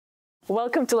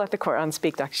Welcome to Let the Quran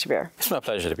Speak, Dr. Shabir. It's my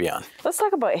pleasure to be on. Let's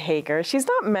talk about Hagar. She's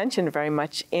not mentioned very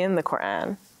much in the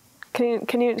Quran.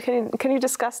 Can you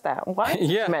discuss that? Why is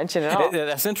she mentioned at all?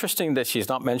 That's interesting that she's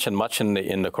not mentioned much in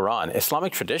the Quran.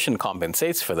 Islamic tradition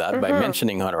compensates for that by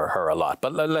mentioning her a lot.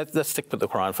 But let's stick with the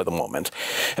Quran for the moment.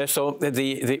 So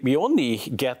we only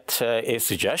get a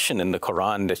suggestion in the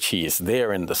Quran that she is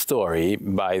there in the story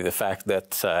by the fact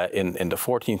that in the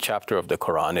 14th chapter of the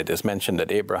Quran, it is mentioned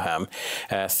that Abraham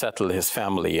settled his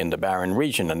family in the barren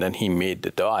region, and then he made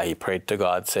the dua. He prayed to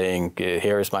God saying,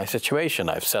 here is my situation.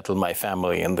 I've settled my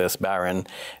family in this barren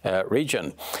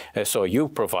region. So you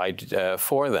provide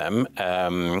for them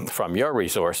from your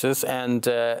resources and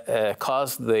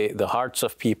cause the hearts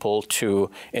of people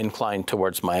to incline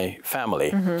towards my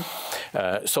family.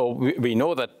 So we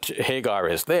know that Hagar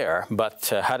is there, but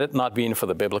had it not been for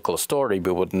the biblical story,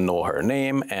 we wouldn't know her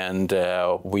name, and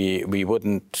we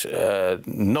wouldn't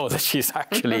know that she's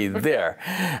actually there.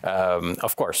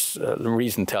 Of course,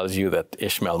 reason tells you that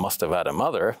Ishmael must have had a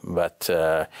mother, but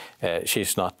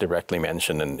she's not directly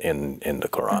mentioned in the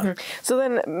Quran. So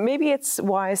then maybe it's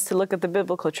wise to look at the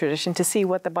biblical tradition to see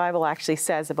what the Bible actually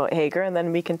says about Hagar, and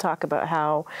then we can talk about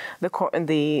how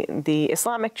the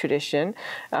Islamic tradition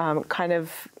kind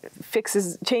of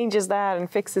changes that and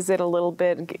fixes it a little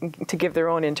bit to give their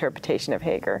own interpretation of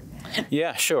Hagar.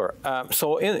 Yeah, sure.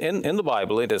 So in the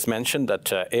Bible, it is mentioned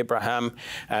that Abraham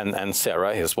and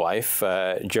Sarah, his wife,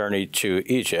 journeyed to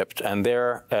Egypt, and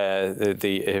there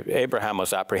Abraham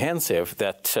was apprehensive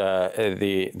that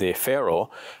the Pharaoh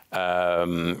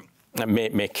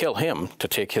may kill him to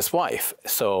take his wife.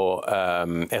 So,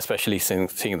 especially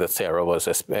seeing that Sarah was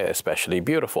especially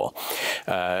beautiful.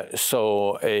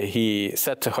 So he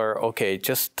said to her, okay,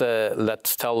 just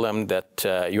let's tell them that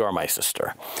you are my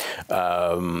sister.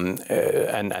 And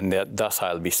that thus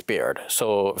I'll be spared.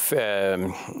 So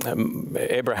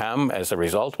Abraham, as a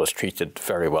result, was treated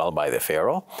very well by the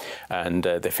Pharaoh. And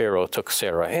the Pharaoh took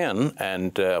Sarah in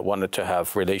and wanted to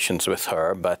have relations with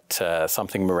her, but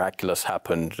something miraculous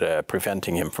happened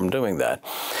preventing him from doing that.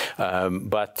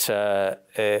 But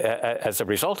as a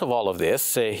result of all of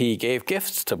this, he gave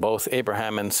gifts to both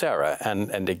Abraham and Sarah.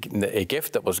 And a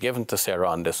gift that was given to Sarah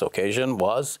on this occasion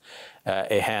was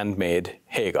a handmaid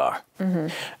Hagar.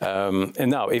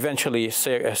 And now, eventually,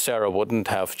 Sarah wouldn't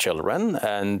have children.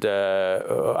 And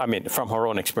I mean, from her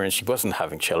own experience, she wasn't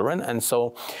having children. And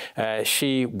so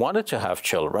she wanted to have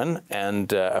children.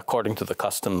 And according to the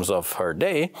customs of her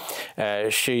day,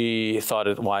 she thought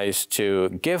it wise to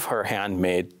give her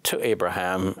handmaid to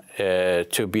Abraham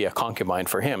to be a concubine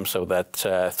for him, so that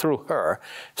through her,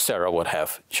 Sarah would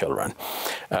have children.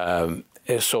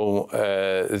 So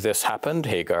this happened.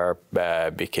 Hagar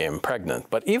became pregnant.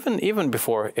 But even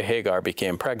before Hagar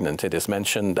became pregnant, it is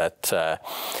mentioned that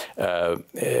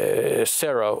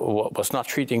Sarah was not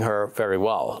treating her very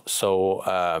well. So,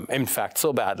 in fact,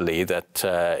 so badly that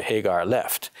Hagar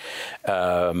left.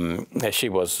 She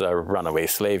was a runaway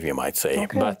slave, you might say.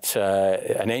 Okay. But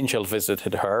an angel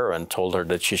visited her and told her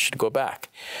that she should go back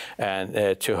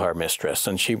and to her mistress.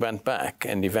 And she went back.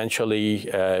 And eventually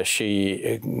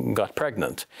she got pregnant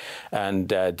and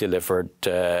delivered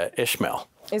Ishmael.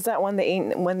 Is that when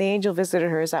the angel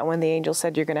visited her, is that when the angel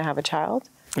said you're going to have a child?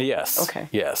 Yes. Okay.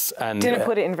 Yes. And didn't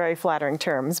put it in very flattering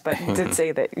terms, but did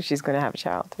say that she's going to have a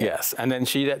child. Yes. And then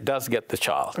she does get the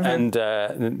child. And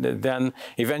then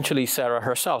eventually Sarah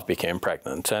herself became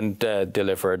pregnant and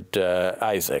delivered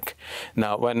Isaac.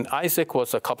 Now, when Isaac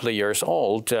was a couple of years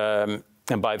old,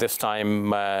 and by this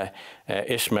time,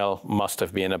 Ishmael must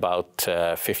have been about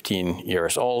 15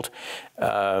 years old.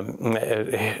 Sarah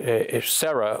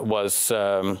was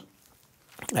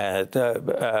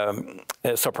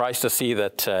surprised to see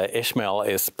that Ishmael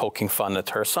is poking fun at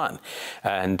her son.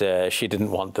 And she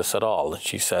didn't want this at all.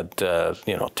 She said,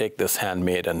 you know, take this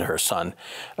handmaid and her son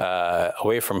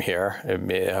away from here.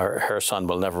 Her son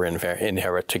will never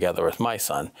inherit together with my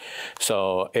son.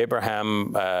 So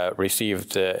Abraham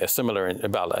received a similar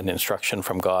an instruction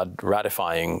from God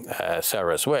ratifying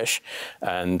Sarah's wish.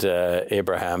 And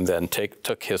Abraham then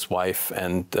took his wife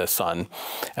and the son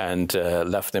and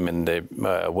left them in the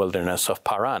wilderness of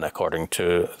Paran, according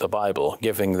to the Bible,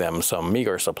 giving them some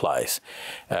meager supplies.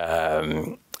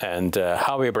 And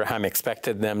how Abraham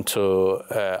expected them to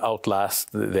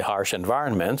outlast the harsh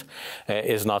environment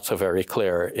is not so very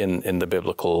clear in the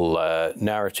biblical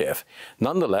narrative.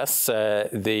 Nonetheless,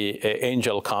 the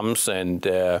angel comes and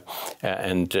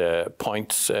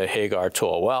points Hagar to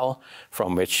a well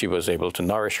from which she was able to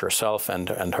nourish herself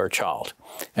and her child.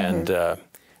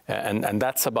 And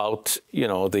that's about, you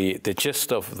know, the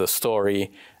gist of the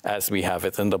story as we have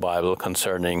it in the Bible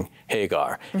concerning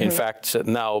Hagar. In fact,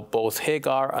 now both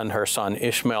Hagar and her son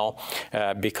Ishmael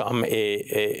become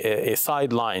a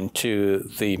sideline to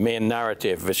the main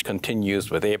narrative, which continues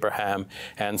with Abraham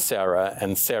and Sarah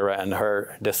and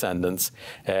her descendants,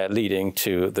 leading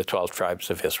to the 12 tribes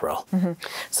of Israel.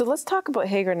 So let's talk about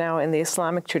Hagar now in the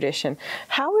Islamic tradition.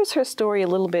 How is her story a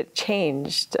little bit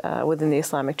changed within the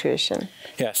Islamic tradition?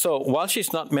 Yeah, so while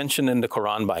she's not mentioned in the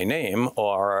Quran by name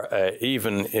or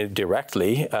even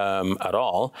directly at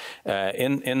all,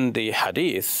 in the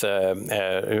Hadith,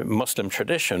 Muslim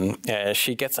tradition,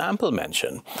 she gets ample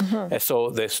mention. So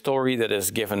the story that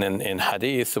is given in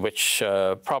Hadith, which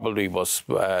probably was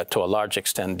to a large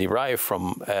extent derived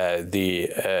from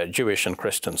the Jewish and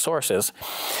Christian sources,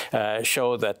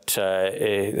 show that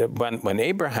when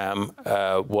Abraham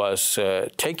was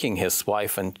taking his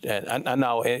wife, and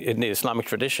now in the Islamic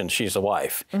tradition, she's a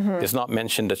wife. It's not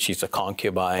mentioned that she's a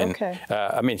concubine.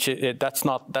 I mean, that's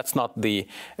not the.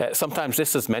 Sometimes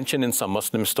this is mentioned in some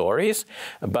Muslim stories,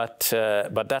 but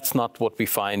that's not what we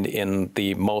find in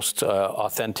the most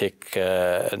authentic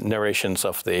narrations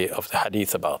of the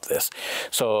Hadith about this.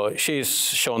 So she's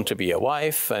shown to be a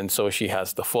wife, and so she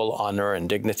has the full honor and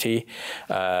dignity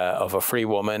of a free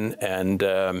woman, and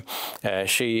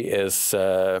she is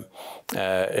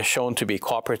shown to be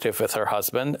cooperative with her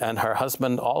husband, and her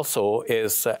husband also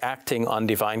is acting on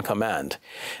divine command.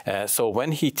 So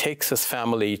when he takes his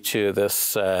family to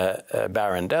this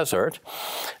barren desert,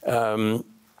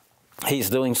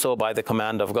 he's doing so by the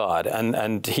command of God,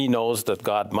 and he knows that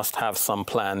God must have some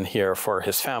plan here for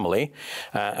his family,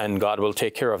 and God will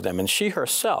take care of them. And she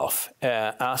herself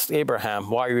asked Abraham,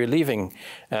 "Why are you leaving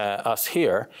us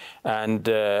here?" And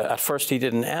at first he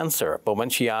didn't answer, but when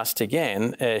she asked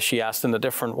again, she asked in a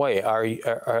different way,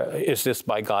 is this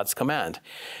by God's command?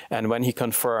 And when he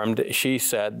confirmed, she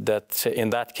said that in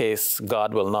that case,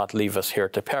 God will not leave us here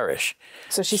to perish.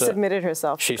 So she submitted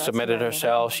herself. She submitted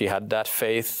herself. She had that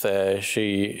faith.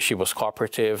 She was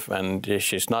cooperative, and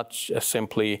she's not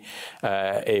simply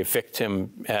a victim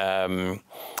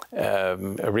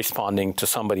responding to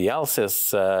somebody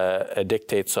else's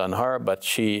dictates on her, but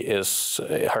she is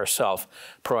herself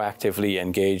proactively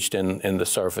engaged in the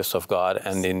service of God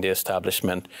and in the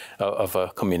establishment of a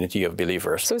community of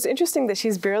believers. So it's interesting that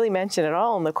she's barely mentioned at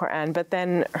all in the Quran, but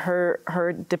then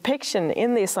her depiction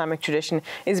in the Islamic tradition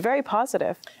is very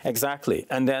positive. Exactly.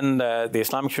 And then the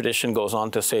Islamic tradition goes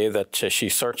on to say that she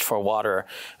searched for water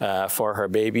for her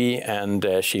baby, and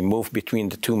she moved between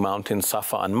the two mountains,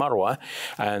 Safa and Marwa.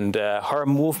 And her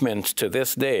movements to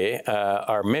this day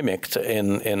are mimicked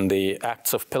in the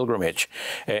acts of pilgrimage.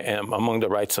 Among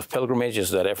the rites of pilgrimage is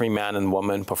that every man and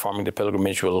woman performing the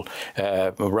pilgrimage will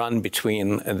run between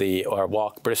or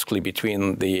walk briskly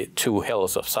between the two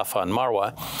hills of Safa and Marwa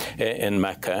in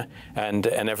Mecca. And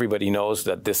everybody knows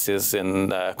that this is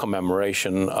in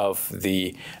commemoration of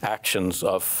the actions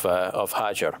of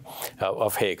Hagar,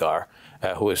 of Hagar,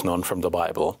 who is known from the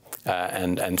Bible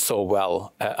and so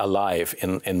well alive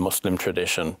in Muslim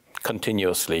tradition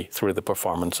continuously through the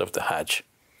performance of the Hajj.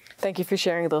 Thank you for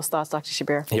sharing those thoughts, Dr.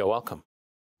 Shabir. You're welcome.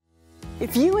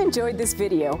 If you enjoyed this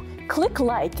video, click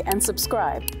like and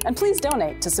subscribe, and please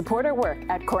donate to support our work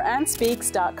at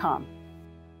QuranSpeaks.com.